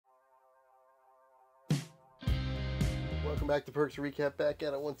Welcome back to Perks Recap. Back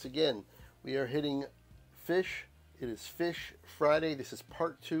at it once again. We are hitting Phish. It is Phish Friday. This is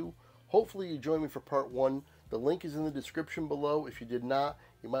part 2. Hopefully you join me for part 1. The link is in the description below. If you did not,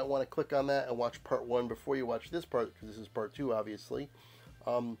 you might want to click on that and watch part 1 before you watch this part, because this is part 2, obviously.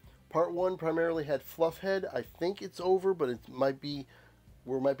 Part 1 primarily had Fluffhead. I think it's over, but it might be,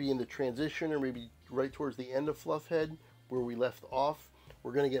 we might be in the transition, or maybe right towards the end of Fluffhead, where we left off.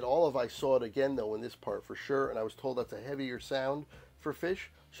 We're going to get all of I Saw It Again, though, in this part for sure, and I was told that's a heavier sound for Phish,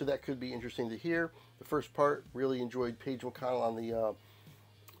 so that could be interesting to hear. The first part, really enjoyed Paige McConnell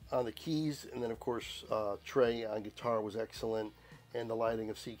on the keys, and then, of course, Trey on guitar was excellent, and the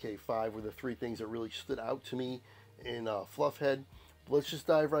lighting of CK5 were the three things that really stood out to me in Fluffhead. But let's just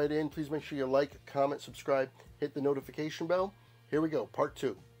dive right in. Please make sure you like, comment, subscribe, hit the notification bell. Here we go, part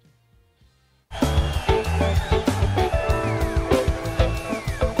 2.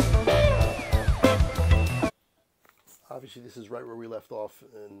 Obviously, this is right where we left off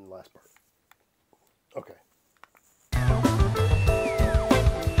in the last part. Okay.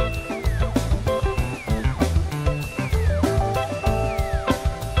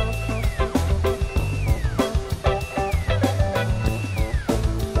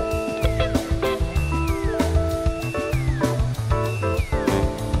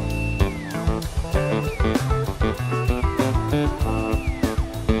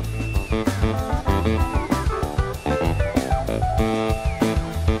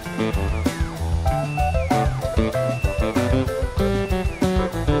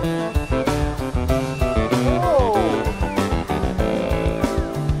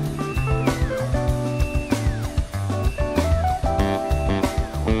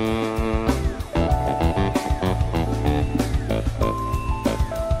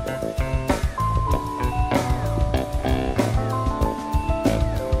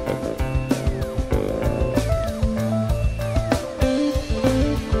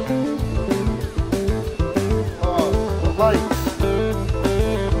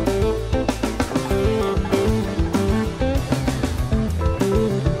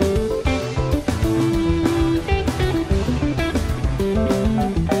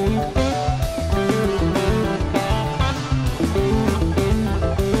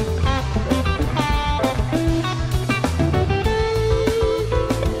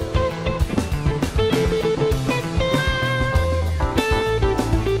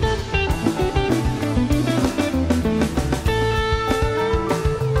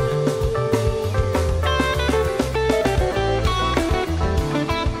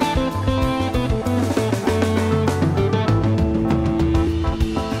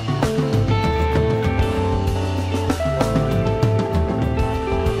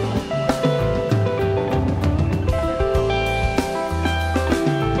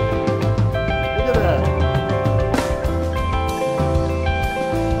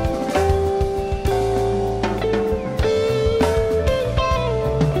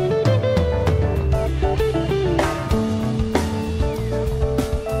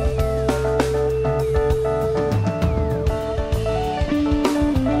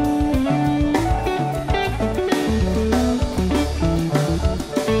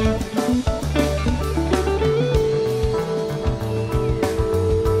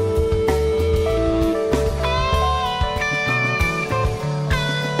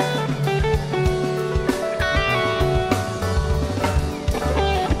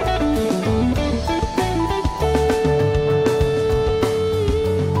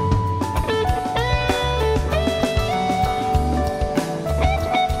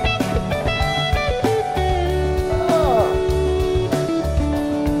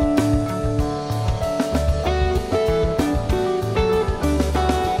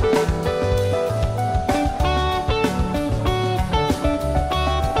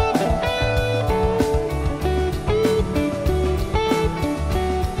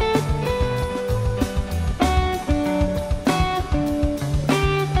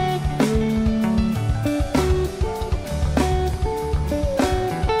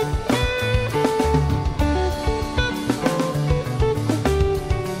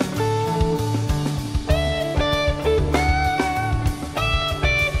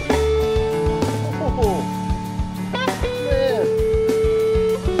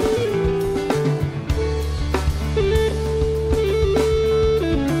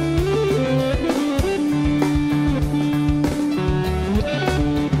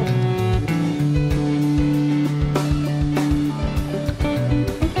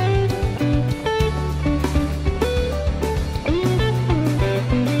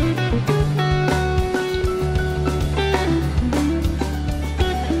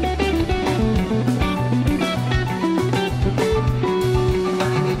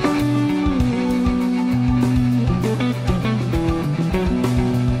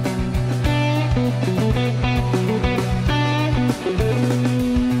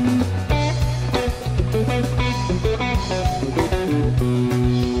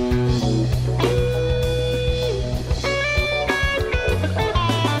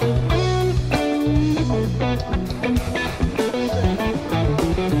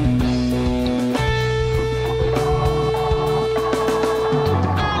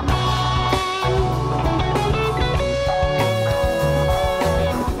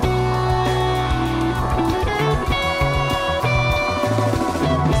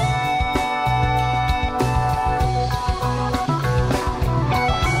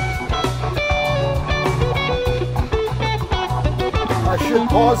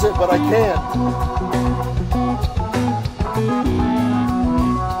 pause it, but I can't.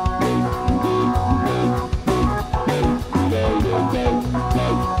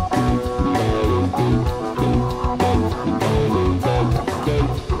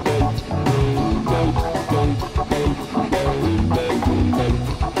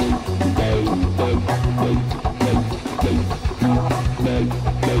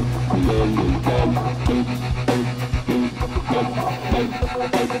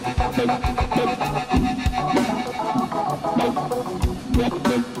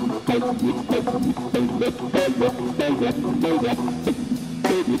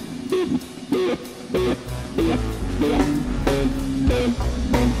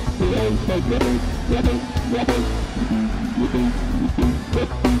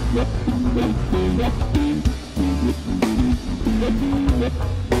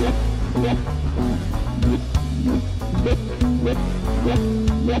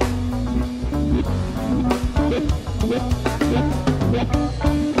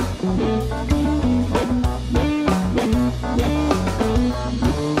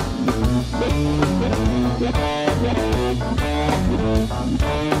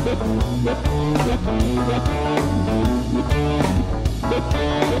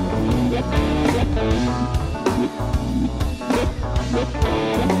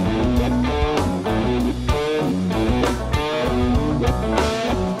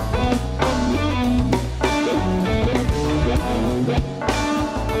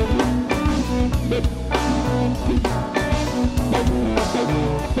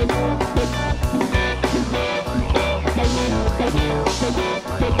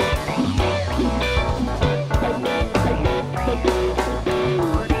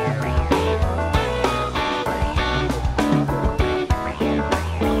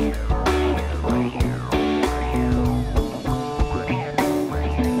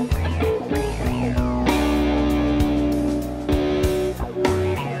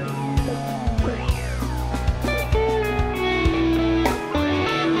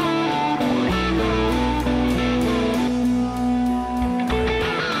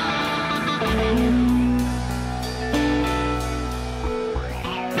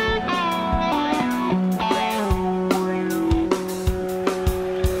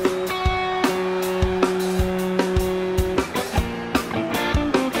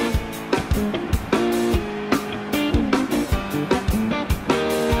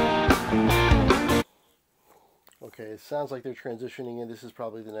 Okay, it sounds like they're transitioning in. This is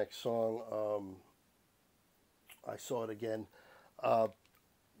probably the next song. I saw it again.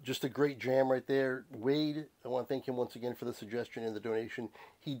 Just a great jam right there. Wade, I want to thank him once again for the suggestion and the donation.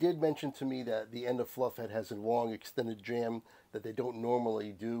 He did mention to me that the end of Fluffhead has a long extended jam that they don't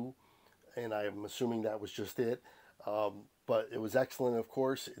normally do, and I'm assuming that was just it. But it was excellent, of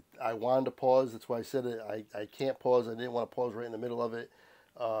course. I wanted to pause. That's why I said it. I can't pause. I didn't want to pause right in the middle of it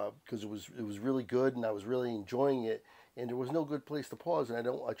because it was really good, and I was really enjoying it. And there was no good place to pause. And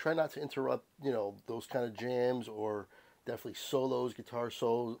I try not to interrupt, those kind of jams, or definitely solos, guitar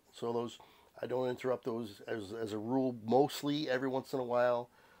solos. I don't interrupt those as a rule. Mostly, every once in a while,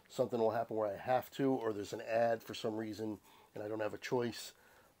 something will happen where I have to, or there's an ad for some reason, and I don't have a choice.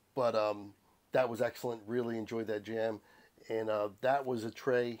 But that was excellent. Really enjoyed that jam, and that was a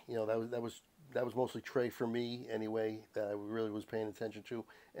Trey. That was mostly Trey for me anyway. That I really was paying attention to,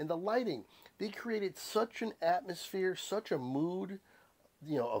 and the lighting. They created such an atmosphere, such a mood,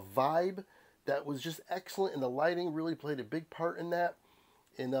 a vibe that was just excellent, and the lighting really played a big part in that.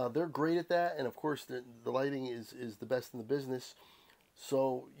 And they're great at that, and of course the lighting is the best in the business.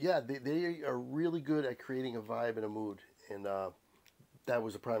 So yeah, they are really good at creating a vibe and a mood, and that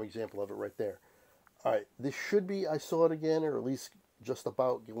was a prime example of it right there. All right, this should be I Saw It Again, or at least just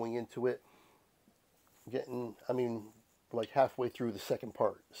about going into it. Like halfway through the second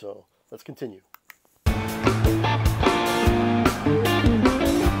part. So let's continue. Well,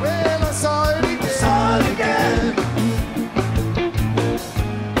 I saw it again. Saw it again.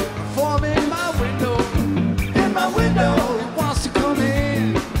 Form in my window. In my window. It wants to come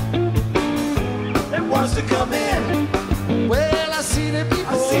in. It wants to come in. Well, I've seen it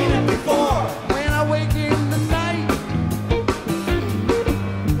before. I've seen it before. When I wake in the night.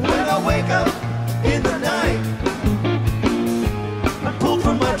 When I wake up in the night. I'm pulled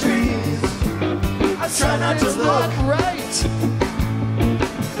from my dreams. I try not to look right.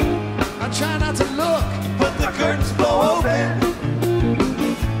 I try not to look, but the curtains blow open.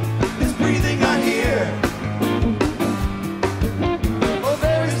 This breathing I hear. Oh,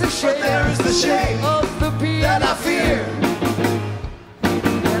 there is the shade. There is the shade of the being that I fear.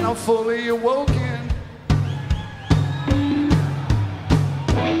 And I'm fully awoken.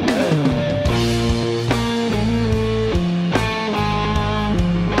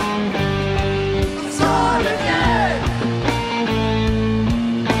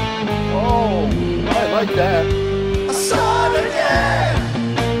 like that. I saw it again.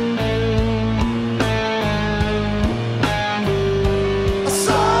 I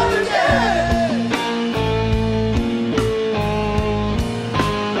saw it again.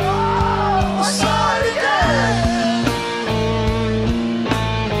 Oh, I saw it again.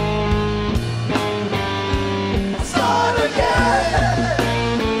 I saw it again.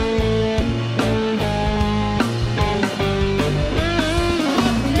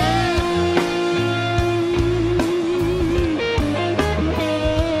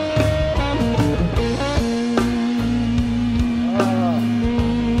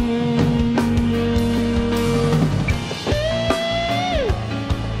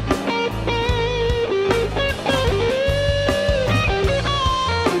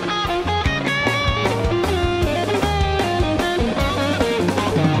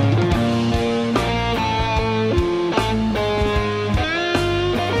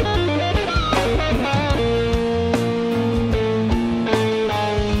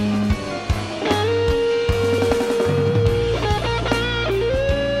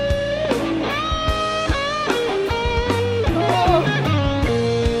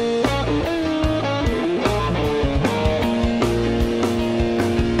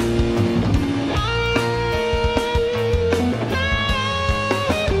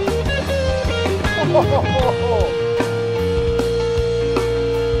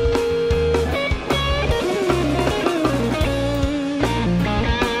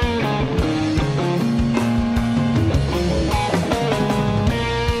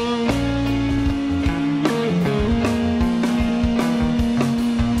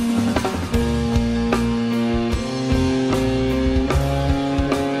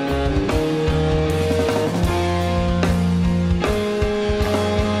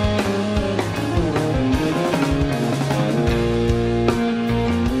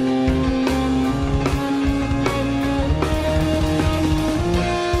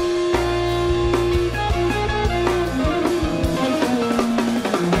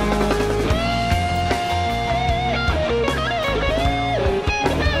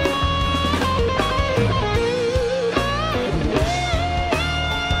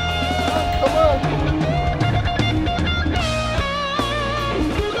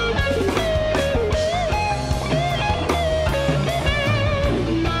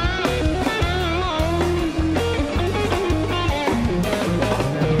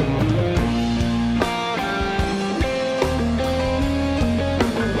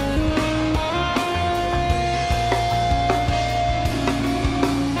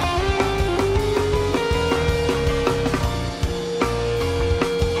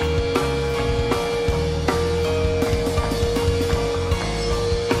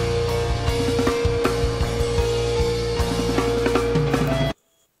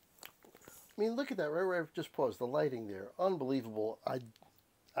 Look at that, right where I just paused, the lighting there, unbelievable.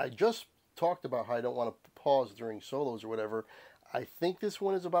 I just talked about how I don't want to pause during solos or whatever. I think this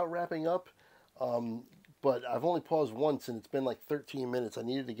one is about wrapping up, but I've only paused once and it's been like 13 minutes. I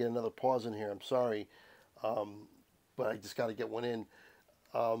needed to get another pause in here, I'm sorry, but I just got to get one in.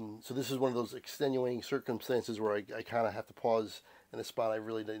 So this is one of those extenuating circumstances where I kind of have to pause in a spot I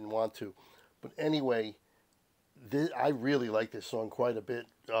really didn't want to. But anyway, I really like this song quite a bit.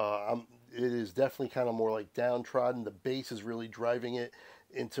 It is definitely kind of more like downtrodden. The bass is really driving it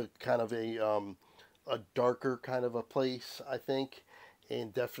into kind of a darker kind of a place, I think,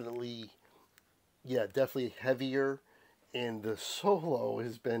 and definitely, yeah, definitely heavier. And the solo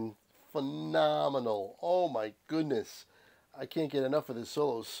has been phenomenal. Oh my goodness, I can't get enough of this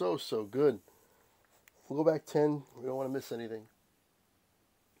solo. So good. We'll go back 10. We don't want to miss anything.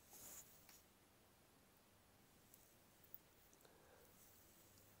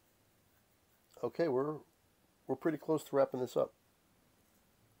 Okay, we're pretty close to wrapping this up.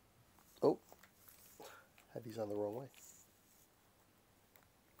 Oh, had these on the wrong way.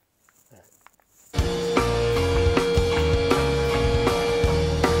 All right.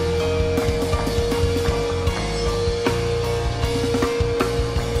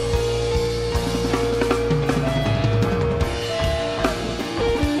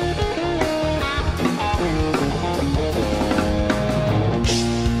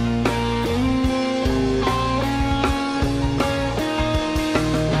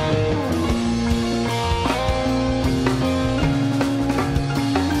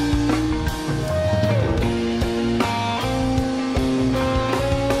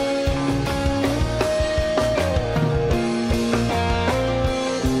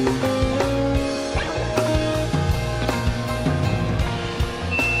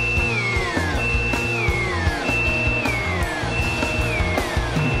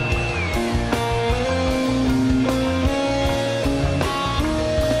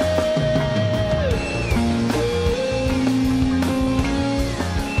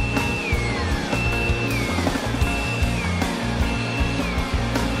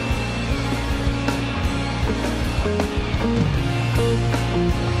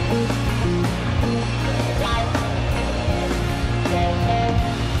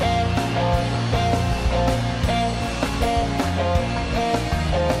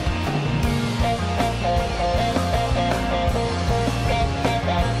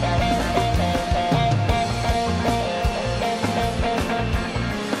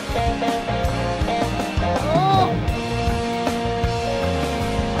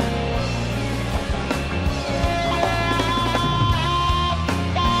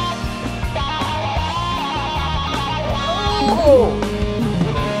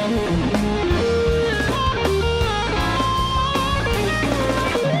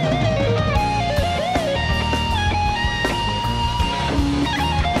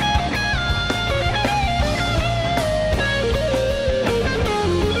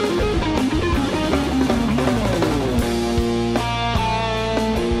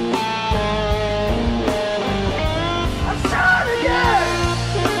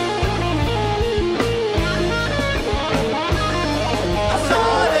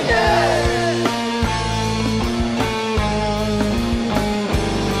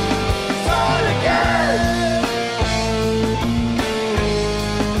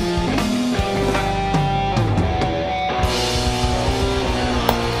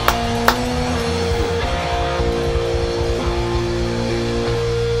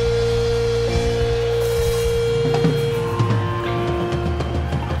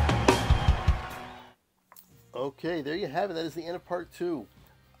 Okay, there you have it. That is the end of part 2.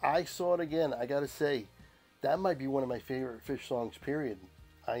 I Saw It Again. I gotta say, that might be one of my favorite Phish songs, period.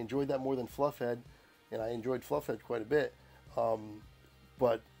 I enjoyed that more than Fluffhead, and I enjoyed Fluffhead quite a bit.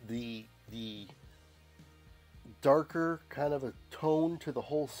 But the darker kind of a tone to the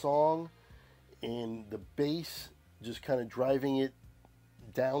whole song, and the bass just kind of driving it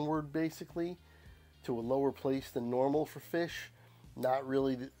downward, basically, to a lower place than normal for Phish. Not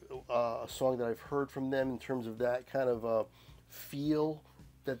really a song that I've heard from them in terms of that kind of feel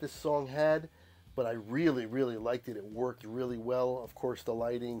that this song had, but I really, really liked it. It worked really well. Of course, the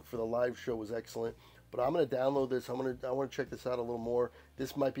lighting for the live show was excellent, but I'm going to download this. I want to check this out a little more.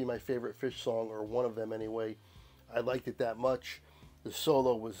 This might be my favorite Phish song, or one of them anyway. I liked it that much. The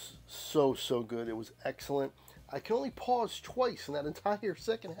solo was so good. It was excellent. I can only pause twice in that entire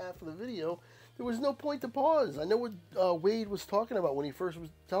second half of the video. There was no point to pause. I know what Wade was talking about when he first was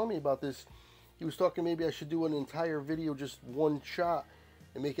telling me about this. He was talking maybe I should do an entire video, just one shot,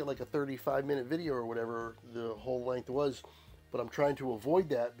 and make it like a 35-minute video or whatever the whole length was. But I'm trying to avoid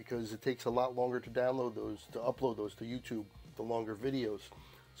that because it takes a lot longer to download those, to upload those to YouTube, the longer videos.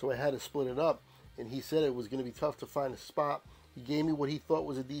 So I had to split it up, and he said it was going to be tough to find a spot. He gave me what he thought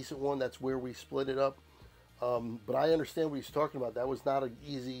was a decent one. That's where we split it up. But I understand what he's talking about. That was not an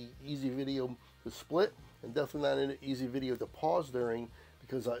easy video to split, and definitely not an easy video to pause during,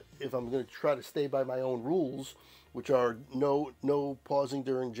 because if I'm going to try to stay by my own rules, which are no pausing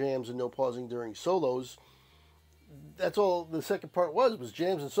during jams and no pausing during solos, that's all the second part was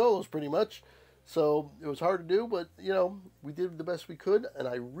jams and solos pretty much. So it was hard to do, but you know, we did the best we could, and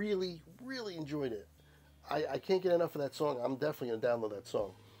I really enjoyed it. I can't get enough of that song. I'm definitely going to download that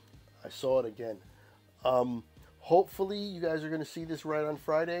song. I Saw It Again. Hopefully you guys are going to see this right on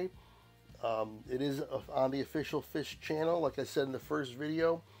Friday. It is on the official Phish channel, like I said in the first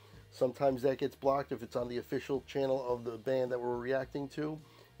video. Sometimes that gets blocked if it's on the official channel of the band that we're reacting to.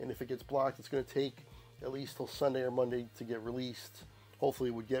 And if it gets blocked, it's going to take at least till Sunday or Monday to get released. Hopefully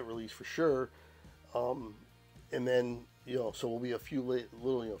it would get released for sure. And then, you know, so we'll be a few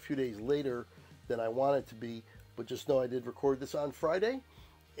days later than I want it to be. But just know I did record this on Friday.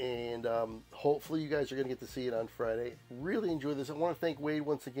 And hopefully you guys are going to get to see it on Friday. Really enjoyed this. I want to thank Wade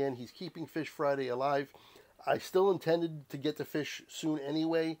once again. He's keeping Phish Friday alive. I still intended to get to Phish soon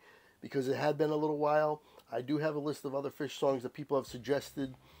anyway, because it had been a little while. I do have a list of other Phish songs that people have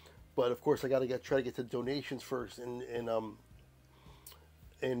suggested, but of course I got to try to get to donations first. And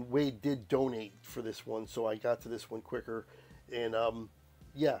Wade did donate for this one, so I got to this one quicker. And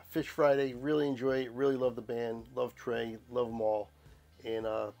yeah, Phish Friday. Really enjoy it. Really love the band. Love Trey. Love them all. And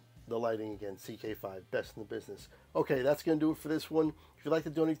the lighting again, CK5, best in the business. Okay, that's going to do it for this one. If you'd like to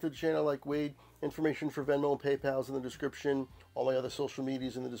donate to the channel like Wade, information for Venmo and PayPal is in the description. All my other social media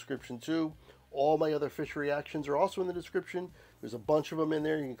is in the description too. All my other Phish reactions are also in the description. There's a bunch of them in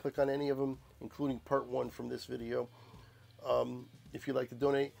there. You can click on any of them, including part 1 from this video, if you'd like to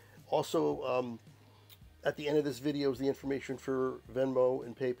donate. Also, at the end of this video is the information for Venmo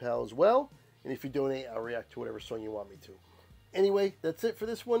and PayPal as well. And if you donate, I'll react to whatever song you want me to. Anyway, that's it for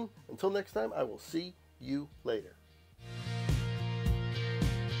this one. Until next time, I will see you later.